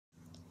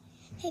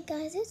Hey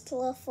guys, it's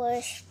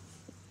Loveflush,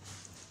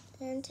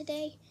 and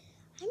today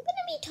I'm going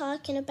to be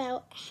talking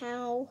about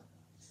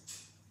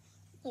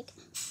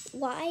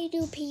why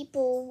do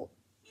people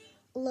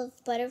love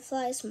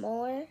butterflies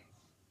more?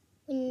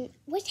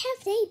 What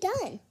have they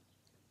done?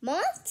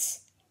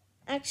 Moths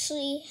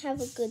actually have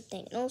a good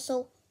thing, and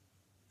also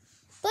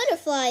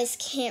butterflies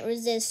can't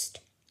resist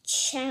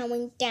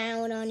chowing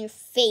down on your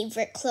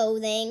favorite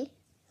clothing.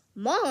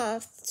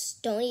 Moths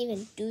don't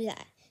even do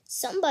that.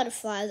 Some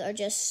butterflies are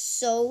just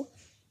so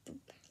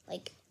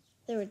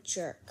they're a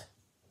jerk.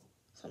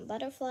 Some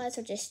butterflies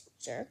are just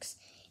jerks,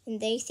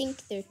 and they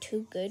think they're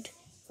too good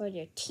for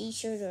their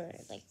t-shirt or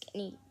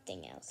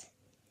anything else.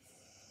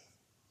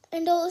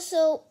 And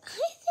also, I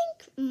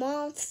think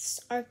moths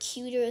are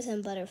cuter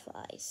than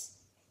butterflies.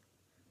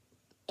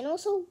 And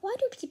also, why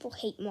do people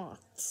hate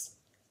moths?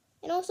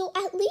 And also,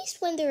 at least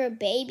when they're a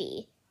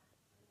baby,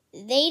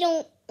 they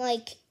don't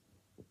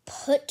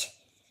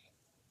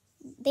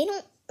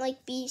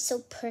be so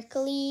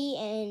prickly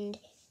and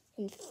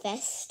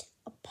infest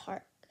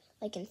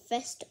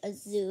a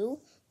zoo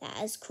that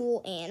has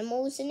cool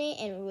animals in it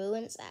and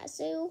ruins that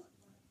zoo.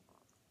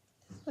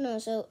 Oh no,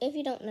 so if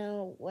you don't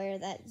know where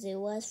that zoo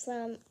was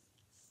from,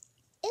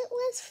 it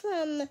was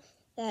from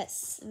that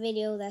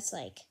video that's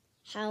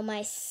how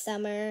my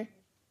summer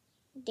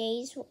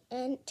days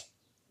went.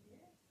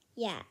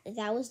 Yeah,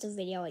 that was the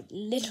video I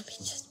literally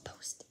just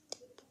posted.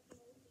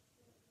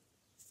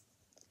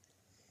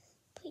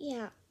 But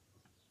yeah,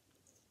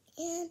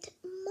 and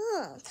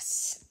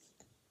moths.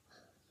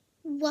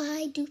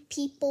 Why do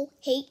people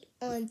hate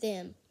on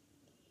them?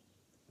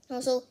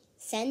 Also,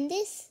 send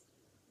this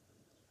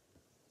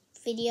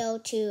video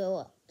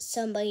to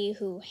somebody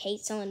who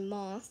hates on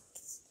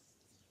moths,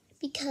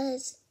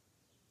 because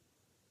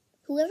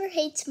whoever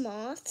hates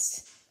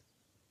moths,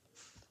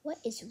 what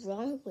is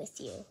wrong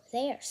with you?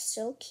 They are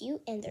so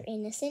cute and they're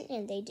innocent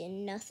and they did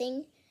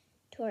nothing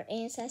to our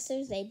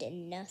ancestors. They did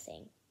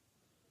nothing.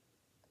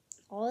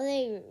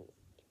 They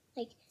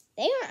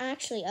are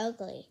actually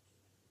ugly.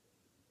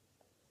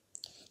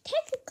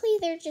 Technically,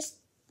 they're just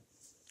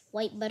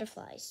white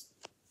butterflies.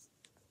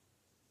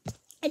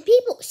 And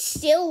people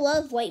still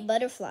love white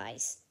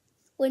butterflies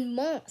when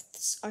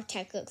moths are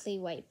technically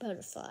white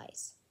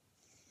butterflies.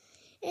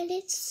 And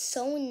it's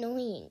so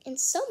annoying. And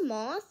some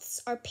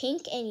moths are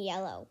pink and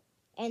yellow.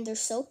 And they're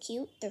so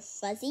cute. They're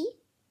fuzzy.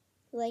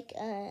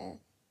 Imagine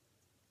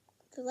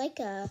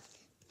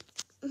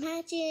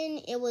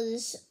it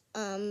was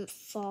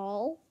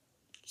fall.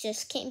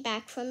 Just came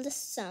back from the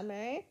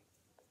summer.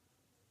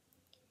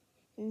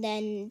 And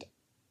then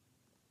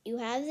you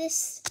have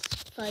this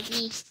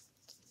fuzzy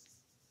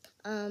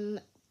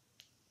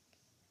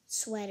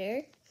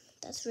sweater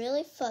that's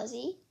really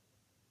fuzzy.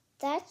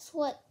 That's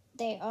what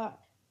they are.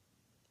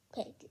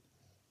 Okay.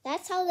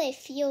 That's how they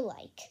feel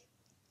like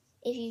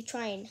if you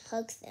try and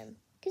hug them,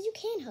 because you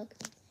can hug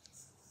them.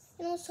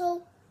 And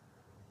also,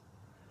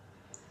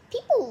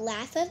 people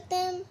laugh at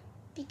them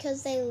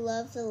because they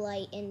love the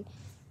light, and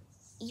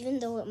even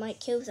though it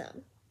might kill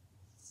them,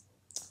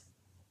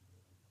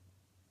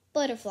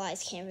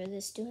 butterflies can't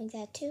resist doing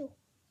that too.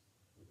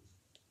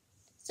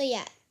 So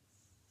yeah,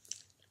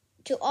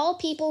 to all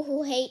people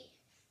who hate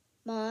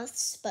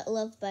moths but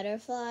love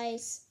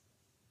butterflies,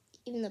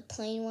 even the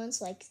plain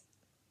ones, like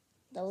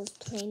those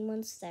plain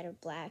ones that are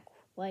black,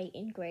 white,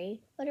 and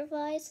gray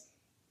butterflies,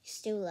 you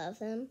still love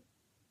them.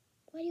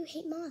 Why do you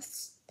hate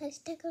moths? That's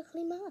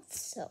technically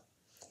moths. So,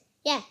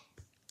 yeah.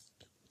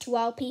 To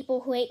all people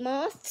who hate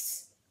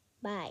moths,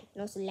 bye.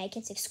 And also like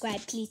and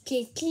subscribe, please,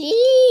 please,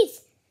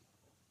 please.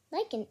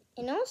 Like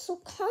and also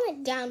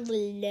comment down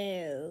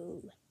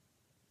below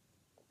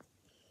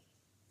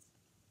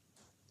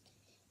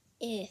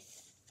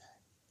if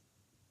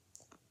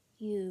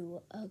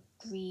you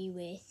agree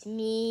with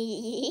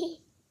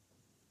me.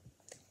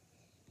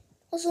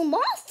 Also,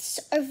 moths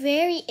are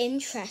very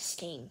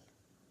interesting.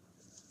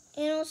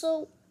 And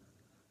also,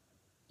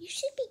 you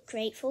should be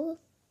grateful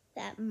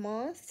that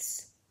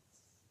moths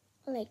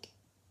are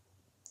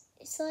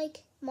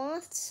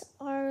moths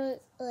are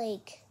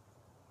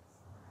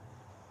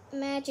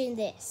imagine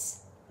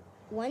this.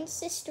 One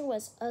sister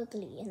was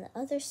ugly and the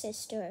other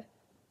sister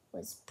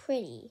was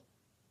pretty.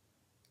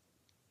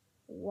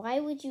 Why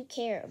would you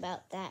care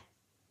about that?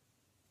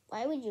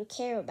 Why would you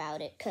care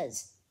about it?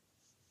 Because,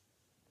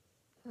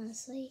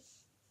 honestly,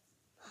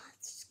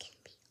 moths can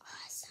be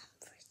awesome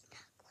for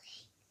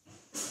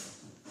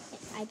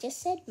snuggling. I just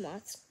said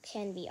moths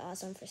can be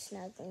awesome for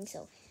snuggling,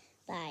 so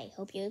bye.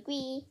 Hope you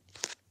agree.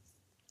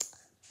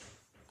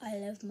 I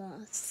love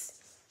moths.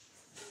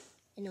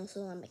 And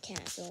also I'm a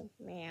cat, so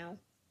meow.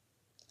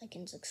 Like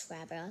and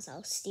subscribe or else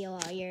I'll steal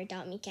all your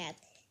Adopt Me cat.